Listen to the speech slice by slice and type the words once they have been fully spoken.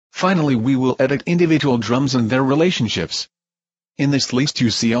Finally, we will edit individual drums and their relationships. In this list you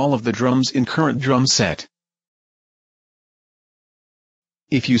see all of the drums in current drum set.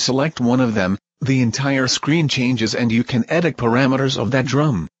 If you select one of them, the entire screen changes and you can edit parameters of that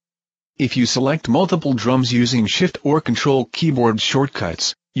drum. If you select multiple drums using Shift or Control keyboard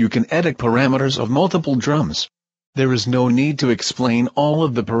shortcuts, you can edit parameters of multiple drums. There is no need to explain all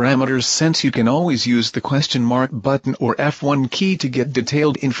of the parameters since you can always use the question mark button or F1 key to get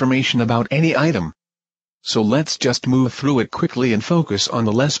detailed information about any item. So let's just move through it quickly and focus on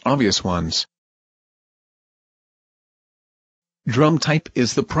the less obvious ones. Drum type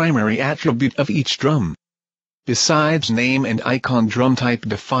is the primary attribute of each drum. Besides name and icon, drum type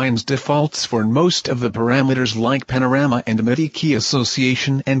defines defaults for most of the parameters like panorama and MIDI key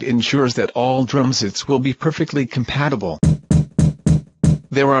association and ensures that all drum sets will be perfectly compatible.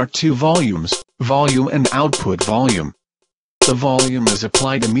 There are two volumes, volume and output volume. The volume is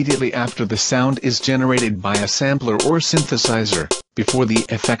applied immediately after the sound is generated by a sampler or synthesizer, before the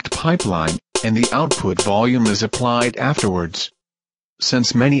effect pipeline, and the output volume is applied afterwards.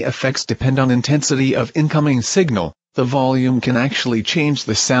 Since many effects depend on intensity of incoming signal, the volume can actually change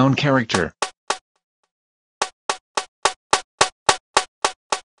the sound character.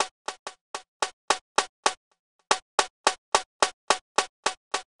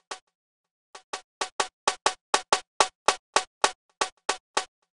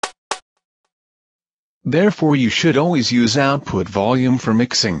 Therefore you should always use output volume for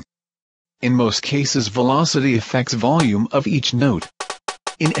mixing. In most cases velocity affects volume of each note.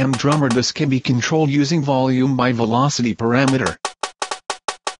 In MDrummer this can be controlled using volume by velocity parameter.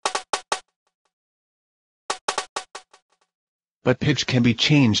 But pitch can be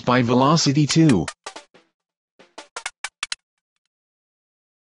changed by velocity too.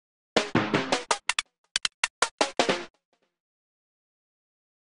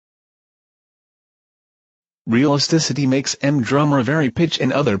 Realisticity makes MDrummer vary pitch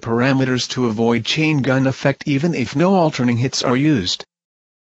and other parameters to avoid chain gun effect even if no alternating hits are used.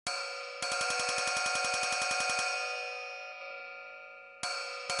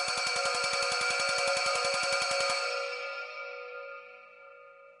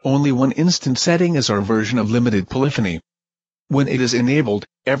 Only one instant setting is our version of limited polyphony. When it is enabled,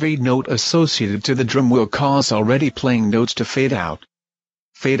 every note associated to the drum will cause already playing notes to fade out.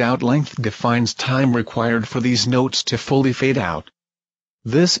 Fadeout length defines time required for these notes to fully fade out.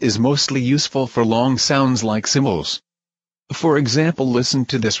 This is mostly useful for long sounds like cymbals. For example, listen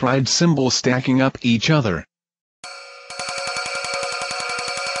to this ride cymbal stacking up each other.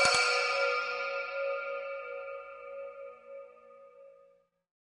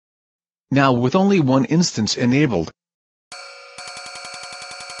 Now with only one instance enabled,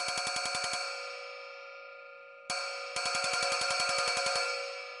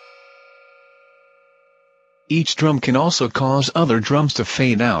 each drum can also cause other drums to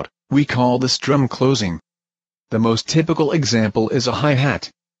fade out. We call this drum closing. The most typical example is a hi-hat.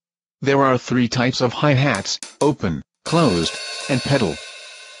 There are three types of hi-hats: open, closed, and pedal.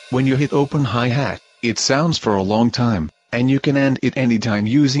 When you hit open hi-hat, it sounds for a long time, and you can end it anytime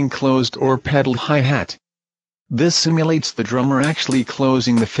using closed or pedal hi-hat. This simulates the drummer actually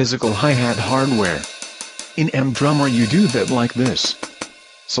closing the physical hi-hat hardware. In MDrummer you do that like this.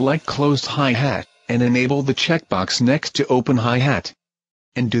 Select closed hi-hat, and enable the checkbox next to open hi-hat.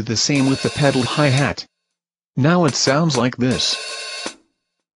 And do the same with the pedal hi-hat. Now it sounds like this.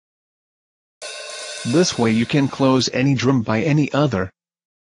 This way you can close any drum by any other.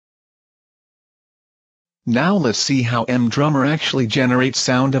 Now let's see how MDrummer actually generates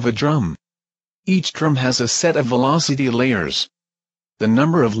sound of a drum. Each drum has a set of velocity layers. The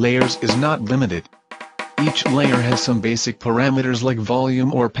number of layers is not limited. Each layer has some basic parameters like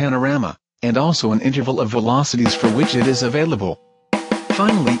volume or panorama, and also an interval of velocities for which it is available.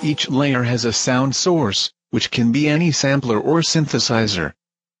 Finally, each layer has a sound source, which can be any sampler or synthesizer.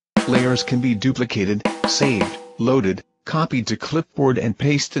 Layers can be duplicated, saved, loaded, copied to clipboard and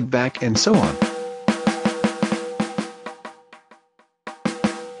pasted back and so on.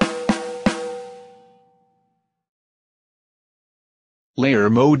 Layer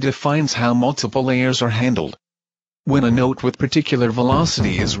mode defines how multiple layers are handled. When a note with particular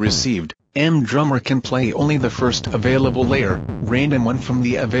velocity is received, MDrummer can play only the first available layer, random one from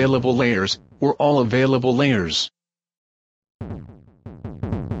the available layers, or all available layers.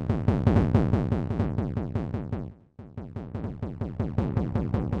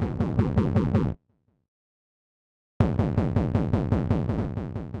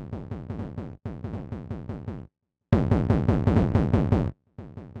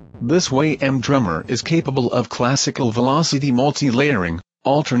 This way MDrummer is capable of classical velocity multi-layering,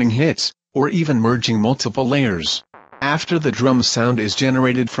 alternating hits, or even merging multiple layers. After the drum sound is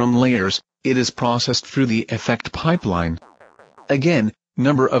generated from layers, it is processed through the effect pipeline. Again,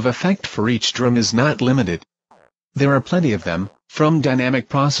 number of effects for each drum is not limited. There are plenty of them, from dynamic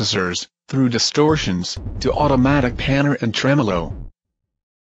processors, through distortions, to automatic panner and tremolo.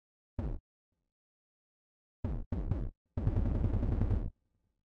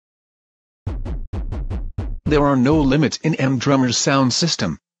 There are no limits in MDrummer's sound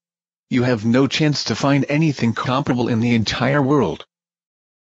system. You have no chance to find anything comparable in the entire world.